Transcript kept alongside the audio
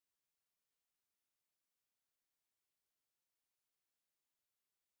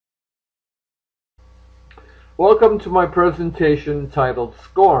Welcome to my presentation titled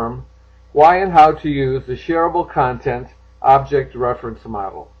Scorm, Why and How to Use the Shareable Content Object Reference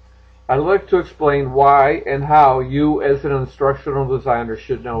Model. I'd like to explain why and how you as an instructional designer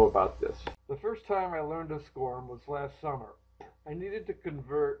should know about this. The first time I learned of Scorm was last summer. I needed to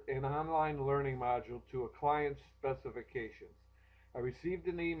convert an online learning module to a client's specifications. I received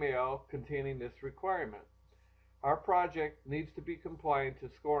an email containing this requirement. Our project needs to be compliant to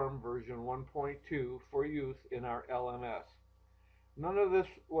Scorm version 1.2 for use in our LMS. None of this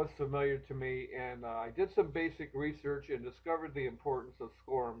was familiar to me, and I did some basic research and discovered the importance of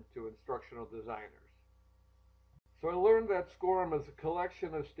Scorm to instructional designers. So I learned that Scorm is a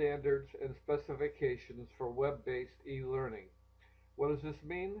collection of standards and specifications for web-based e-learning. What does this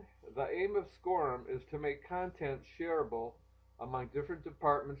mean? The aim of Scorm is to make content shareable among different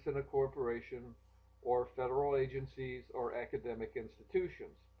departments in a corporation or federal agencies or academic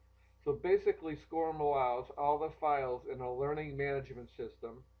institutions. So basically, Scorm allows all the files in a learning management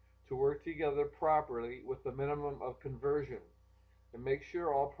system to work together properly with the minimum of conversion, and make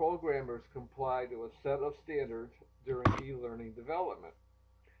sure all programmers comply to a set of standards during e-learning development.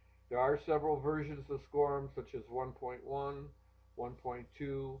 There are several versions of Scorm, such as 1.1,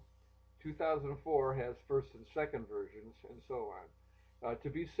 1.2, 2004 has first and second versions, and so on. To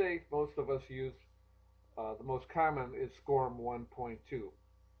be safe, most of us use the most common is Scorm 1.2.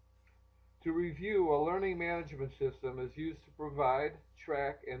 To review, a learning management system is used to provide,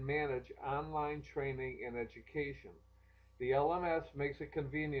 track, and manage online training and education. The LMS makes it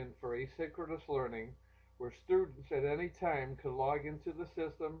convenient for asynchronous learning, where students at any time can log into the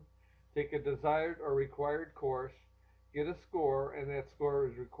system, take a desired or required course, get a score, and that score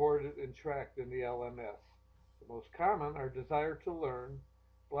is recorded and tracked in the LMS. The most common are Desire to Learn,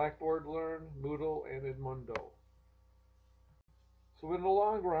 Blackboard Learn, Moodle, and Edmundo. So in the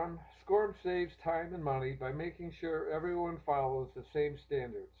long run, Scorm saves time and money by making sure everyone follows the same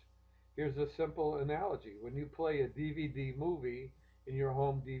standards. Here's a simple analogy. When you play a DVD movie in your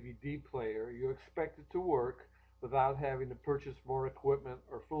home DVD player, you expect it to work without having to purchase more equipment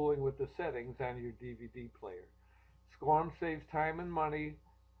or fooling with the settings on your DVD player. Scorm saves time and money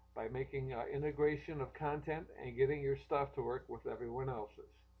by making integration of content and getting your stuff to work with everyone else's.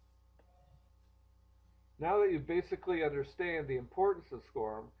 Now that you basically understand the importance of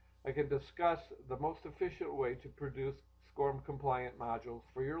Scorm, I can discuss the most efficient way to produce Scorm-compliant modules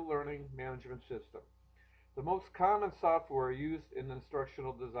for your learning management system. The most common software used in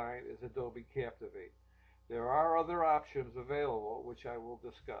instructional design is Adobe Captivate. There are other options available, which I will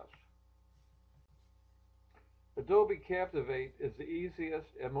discuss. Adobe Captivate is the easiest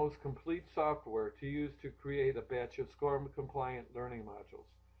and most complete software to use to create a batch of Scorm-compliant learning modules.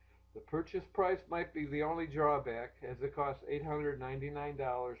 The purchase price might be the only drawback, as it costs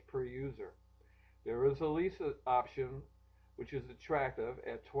 $899 per user. There is a lease option, which is attractive,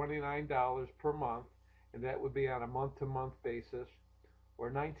 at $29 per month, and that would be on a month-to-month basis,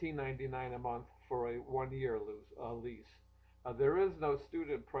 or $19.99 a month for a one-year lease. There is no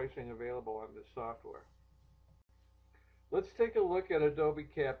student pricing available on this software. Let's take a look at Adobe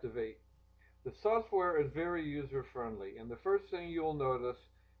Captivate. The software is very user-friendly, and the first thing you will notice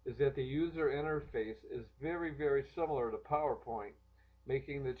is that the user interface is very similar to PowerPoint,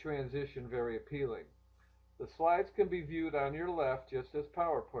 making the transition very appealing. The slides can be viewed on your left just as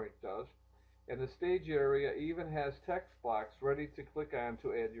PowerPoint does, and the stage area even has text blocks ready to click on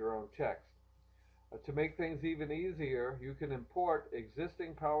to add your own text. To make things even easier, you can import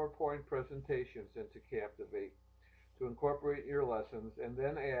existing PowerPoint presentations into Captivate to incorporate your lessons, and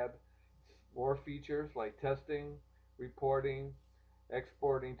then add more features like testing, reporting,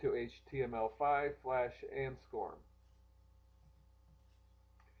 exporting to HTML5, Flash, and Scorm.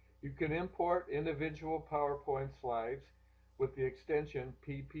 You can import individual PowerPoint slides with the extension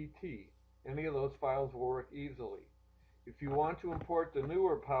PPT. Any of those files will work easily. If you want to import the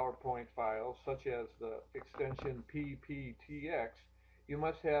newer PowerPoint files, such as the extension PPTX, you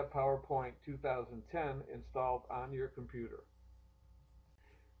must have PowerPoint 2010 installed on your computer.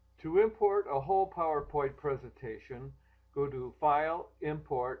 To import a whole PowerPoint presentation, go to File,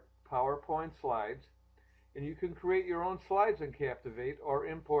 Import, PowerPoint Slides, and you can create your own slides in Captivate or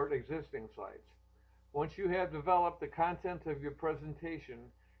import existing slides. Once you have developed the content of your presentation,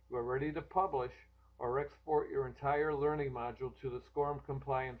 you are ready to publish or export your entire learning module to the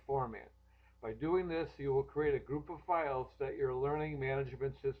Scorm-compliant format. By doing this, you will create a group of files that your learning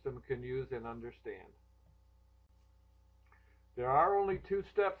management system can use and understand. There are only two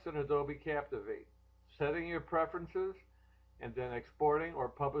steps in Adobe Captivate: setting your preferences and then exporting or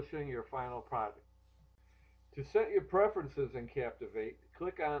publishing your final product. To set your preferences in Captivate,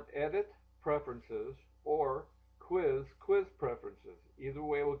 click on Edit, Preferences, or quiz preferences. Either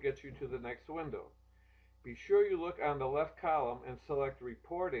way will get you to the next window. Be sure you look on the left column and select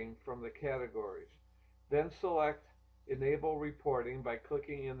Reporting from the categories. Then select Enable Reporting by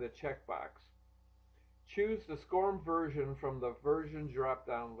clicking in the checkbox. Choose the Scorm version from the version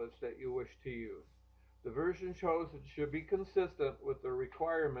drop-down list that you wish to use. The version chosen should be consistent with the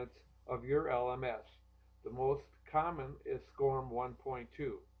requirements of your LMS. The most common is Scorm 1.2.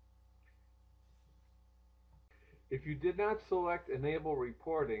 If you did not select Enable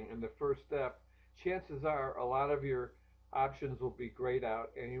Reporting in the first step, chances are a lot of your options will be grayed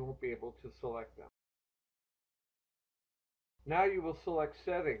out and you won't be able to select them. Now you will select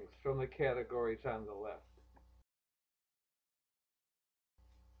Settings from the categories on the left.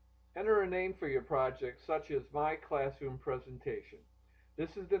 Enter a name for your project, such as My Classroom Presentation.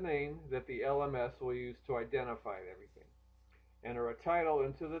 This is the name that the LMS will use to identify everything. Enter a title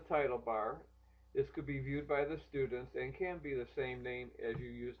into the title bar. This could be viewed by the students and can be the same name as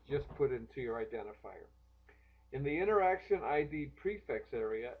you just put into your identifier. In the Interaction ID prefix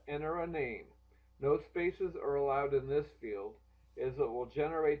area, enter a name. No spaces are allowed in this field, as it will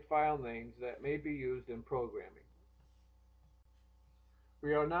generate file names that may be used in programming.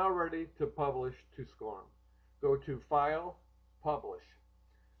 We are now ready to publish to Scorm. Go to File, Publish.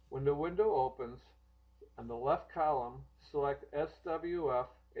 When the window opens, on the left column, select SWF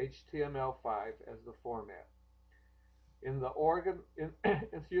HTML5 as the format. In the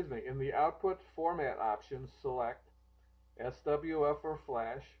Output Format option, select SWF or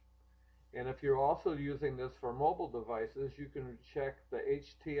Flash. And if you're also using this for mobile devices, you can check the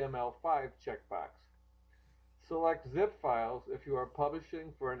HTML5 checkbox. Select Zip Files if you are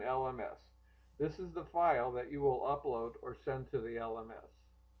publishing for an LMS. This is the file that you will upload or send to the LMS.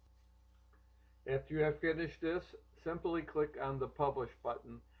 After you have finished this, simply click on the Publish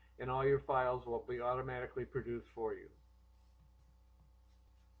button and all your files will be automatically produced for you.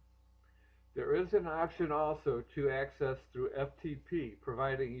 There is an option also to access through FTP,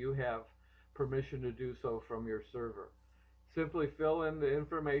 providing you have permission to do so from your server. Simply fill in the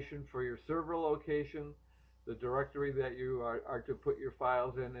information for your server location, the directory that you are to put your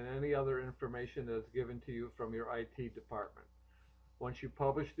files in, and any other information that is given to you from your IT department. Once you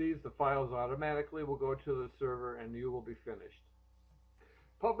publish these, the files automatically will go to the server and you will be finished.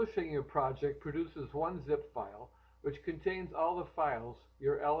 Publishing your project produces one zip file which contains all the files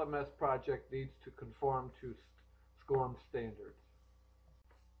your LMS project needs to conform to Scorm standards.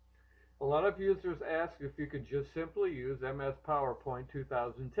 A lot of users ask if you could just simply use MS PowerPoint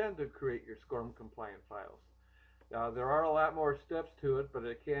 2010 to create your Scorm compliant files. There are a lot more steps to it, but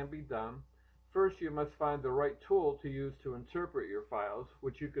it can be done. First, you must find the right tool to use to interpret your files,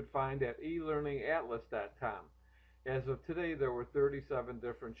 which you could find at elearningatlas.com. As of today, there were 37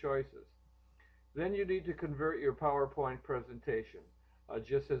 different choices. Then you need to convert your PowerPoint presentation,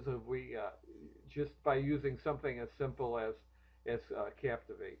 just by using something as simple as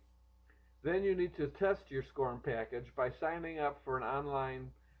Captivate. Then you need to test your Scorm package by signing up for an online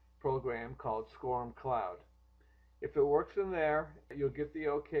program called Scorm Cloud. If it works in there, you'll get the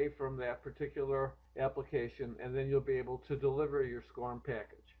OK from that particular application, and then you'll be able to deliver your Scorm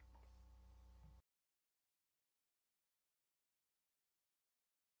package.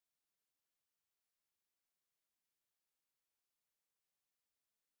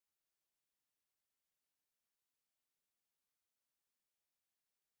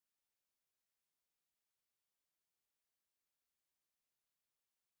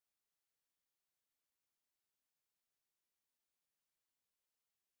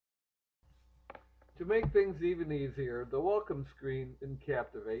 To make things even easier, the welcome screen in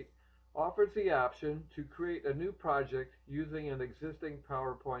Captivate offers the option to create a new project using an existing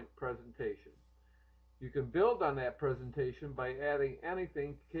PowerPoint presentation. You can build on that presentation by adding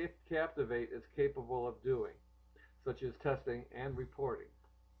anything Captivate is capable of doing, such as testing and reporting.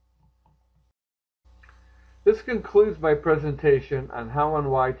 This concludes my presentation on how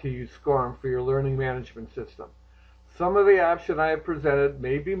and why to use Scorm for your learning management system. Some of the options I have presented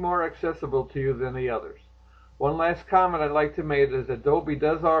may be more accessible to you than the others. One last comment I'd like to make is Adobe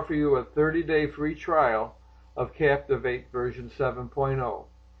does offer you a 30-day free trial of Captivate version 7.0.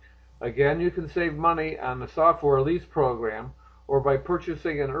 Again, you can save money on the software lease program or by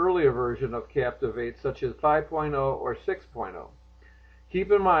purchasing an earlier version of Captivate such as 5.0 or 6.0.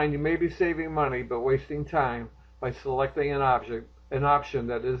 Keep in mind you may be saving money but wasting time by selecting an option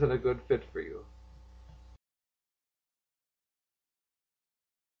that isn't a good fit for you.